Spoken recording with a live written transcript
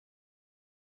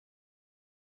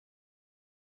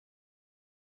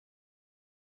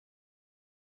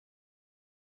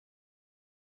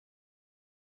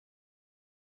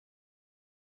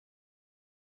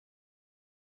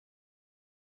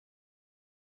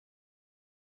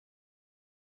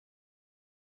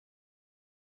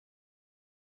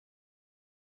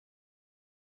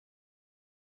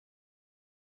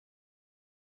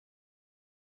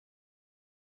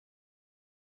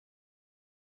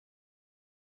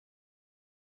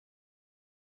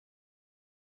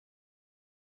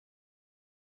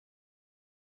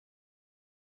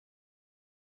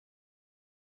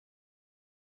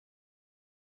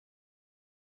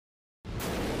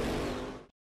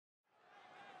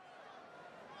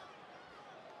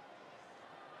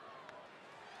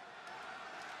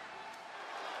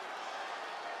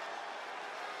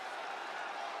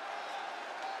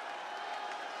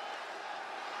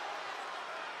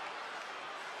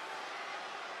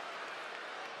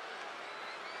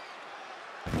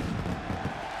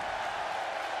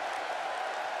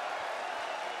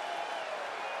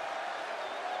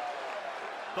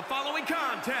The following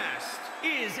contest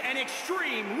is an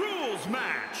Extreme Rules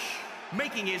match.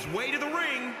 Making his way to the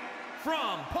ring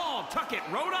from Pawtucket,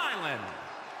 Rhode Island,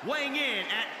 weighing in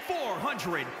at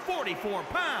 444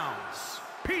 pounds,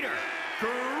 Peter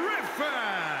Griffin.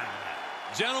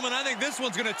 Gentlemen, I think this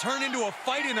one's going to turn into a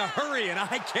fight in a hurry, and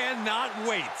I cannot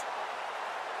wait.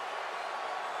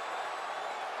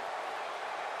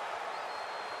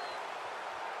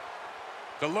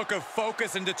 The look of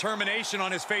focus and determination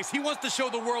on his face. He wants to show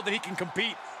the world that he can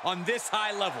compete on this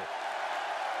high level.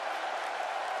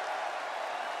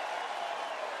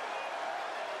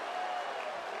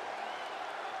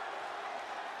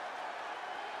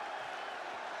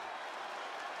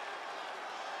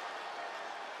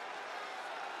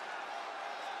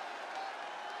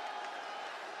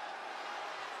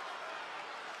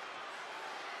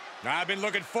 I've been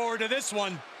looking forward to this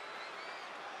one.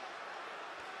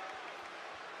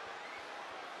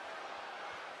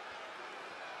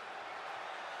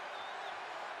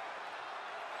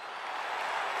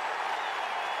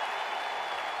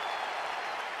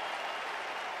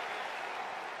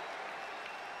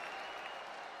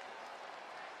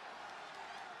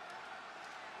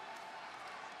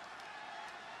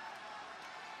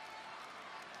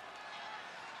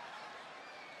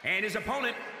 And his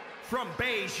opponent from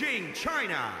Beijing,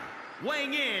 China,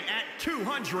 weighing in at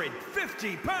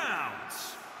 250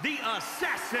 pounds, the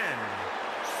Assassin,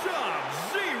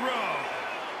 Sub-Zero.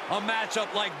 A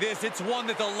matchup like this, it's one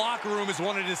that the locker room has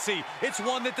wanted to see. It's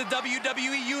one that the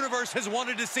WWE Universe has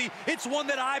wanted to see. It's one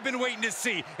that I've been waiting to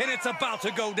see, and it's about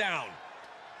to go down.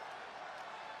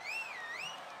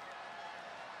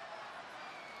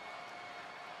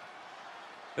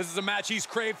 This is a match he's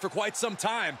craved for quite some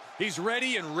time. He's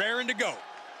ready and raring to go.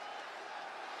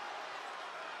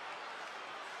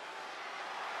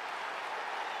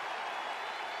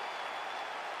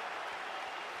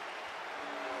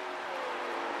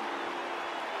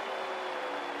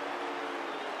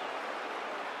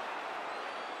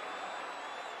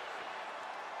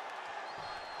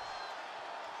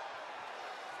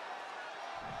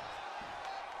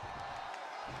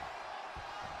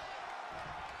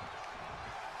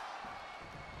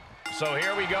 So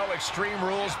here we go, Extreme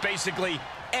Rules, basically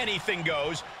anything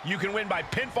goes. You can win by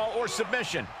pinfall or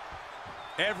submission.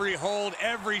 Every hold,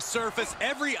 every surface,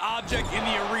 every object in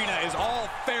the arena is all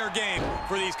fair game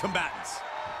for these combatants.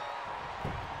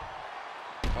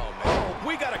 Oh, man.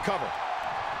 We got a cover.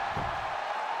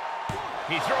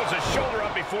 He throws a shoulder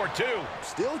up before two.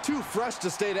 Still too fresh to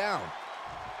stay down.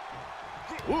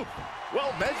 Whoop,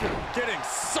 well measured. Getting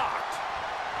socked.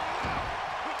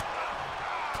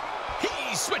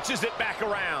 He switches it back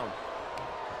around.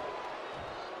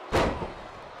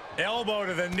 Elbow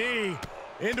to the knee,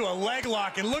 into a leg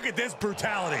lock, and look at this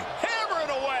brutality. Hammering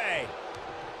away.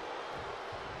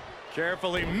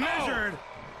 Carefully measured.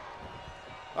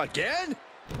 Again?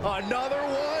 Another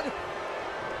one?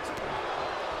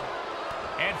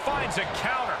 And finds a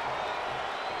counter.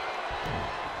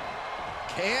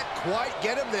 Can't quite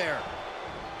get him there.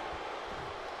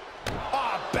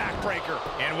 Ah, backbreaker.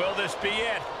 And will this be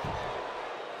it?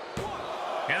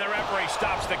 And the referee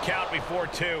stops the count before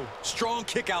two. Strong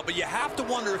kick out, but you have to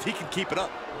wonder if he can keep it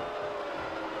up.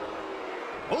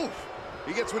 Oof.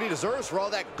 He gets what he deserves for all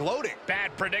that gloating.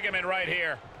 Bad predicament right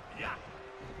here. Yeah.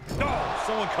 No,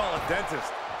 someone call a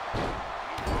dentist.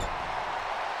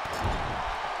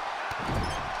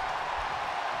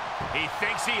 He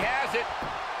thinks he has it.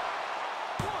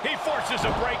 He forces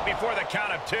a break before the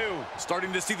count of two.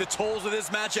 Starting to see the tolls of this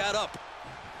match add up.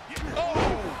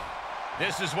 Oh!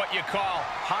 This is what you call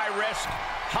high risk,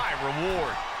 high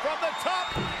reward. From the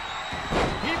top,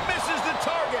 he misses the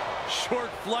target.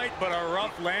 Short flight, but a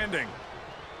rough landing.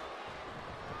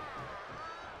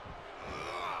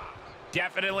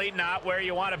 Definitely not where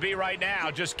you want to be right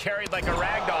now. Just carried like a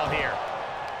rag doll here.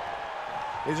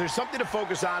 Is there something to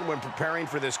focus on when preparing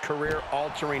for this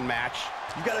career-altering match?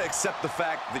 You've got to accept the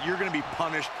fact that you're going to be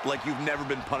punished like you've never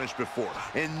been punished before,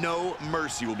 and no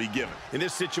mercy will be given. In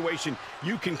this situation,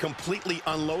 you can completely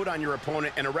unload on your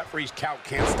opponent, and a referee's count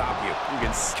can't stop you. You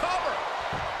can cover.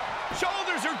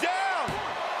 Shoulders are down.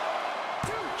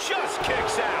 Just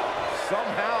kicks out.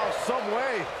 Somehow, some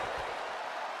way.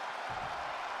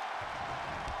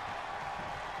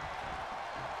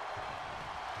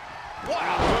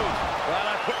 Wow, move. Glad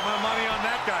I put my money on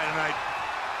that guy tonight.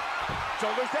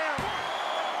 Shoulders down.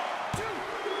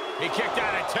 He kicked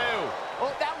out at two.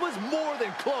 Oh, that was more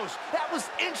than close. That was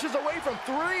inches away from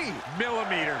 3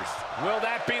 millimeters. Will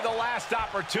that be the last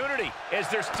opportunity? Is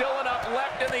there still enough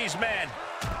left in these men?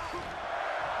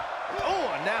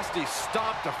 Oh, a nasty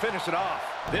stop to finish it off.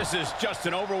 This is just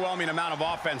an overwhelming amount of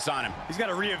offense on him. He's got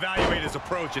to reevaluate his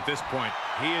approach at this point.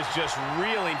 He is just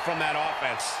reeling from that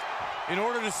offense. In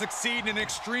order to succeed in an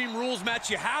Extreme Rules match,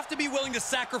 you have to be willing to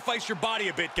sacrifice your body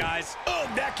a bit, guys. Oh,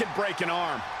 that could break an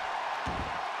arm.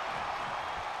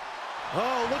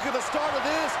 Oh, look at the start of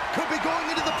this. Could be going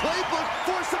into the playbook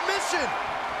for submission.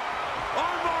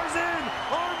 Armbar's in!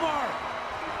 Armbar!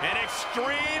 An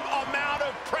extreme amount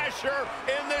of pressure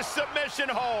in this submission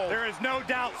hold. There is no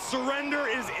doubt surrender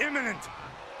is imminent.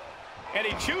 And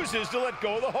he chooses to let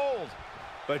go of the hold.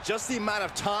 But just the amount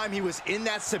of time he was in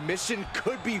that submission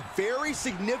could be very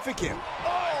significant.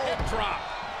 Oh, hip drop.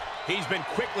 He's been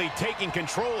quickly taking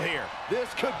control here.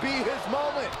 This could be his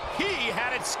moment. He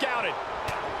had it scouted.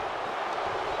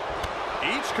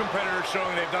 Each competitor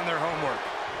showing they've done their homework.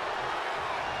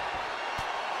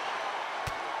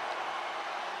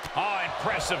 Oh,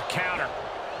 impressive counter.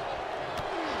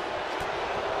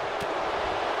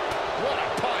 What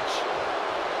a punch.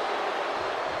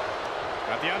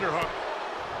 Got the underhook.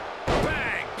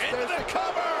 Bang! Into the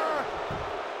cover!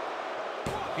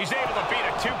 He's able to beat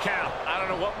a 2 count. I don't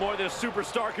know what more this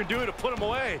superstar can do to put him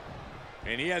away.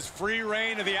 And he has free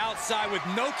reign to the outside with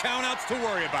no countouts to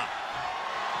worry about.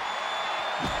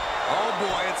 Oh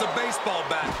boy, it's a baseball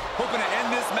bat. Hoping to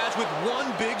end this match with one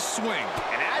big swing.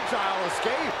 An agile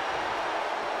escape.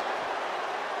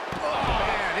 Oh,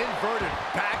 man, inverted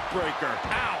backbreaker.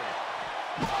 Ow.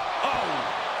 Oh.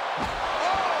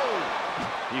 Oh.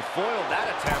 He foiled that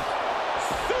attempt.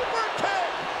 Super kick.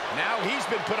 Now he's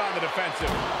been put on the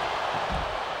defensive.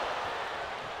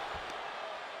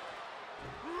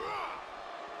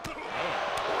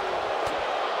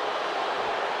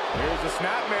 Here's the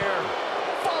snapmare,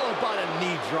 followed by the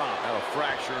knee drop. That'll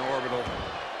fracture an orbital.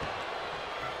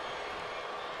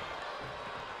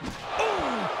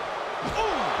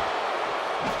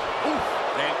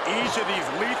 And each of these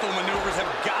lethal maneuvers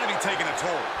have got to be taking a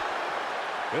toll.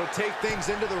 He'll take things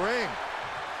into the ring.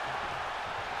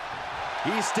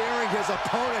 He's staring his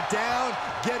opponent down,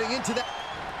 getting into that.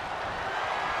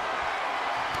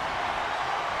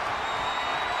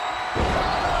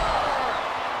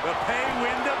 The pay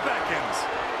window beckons.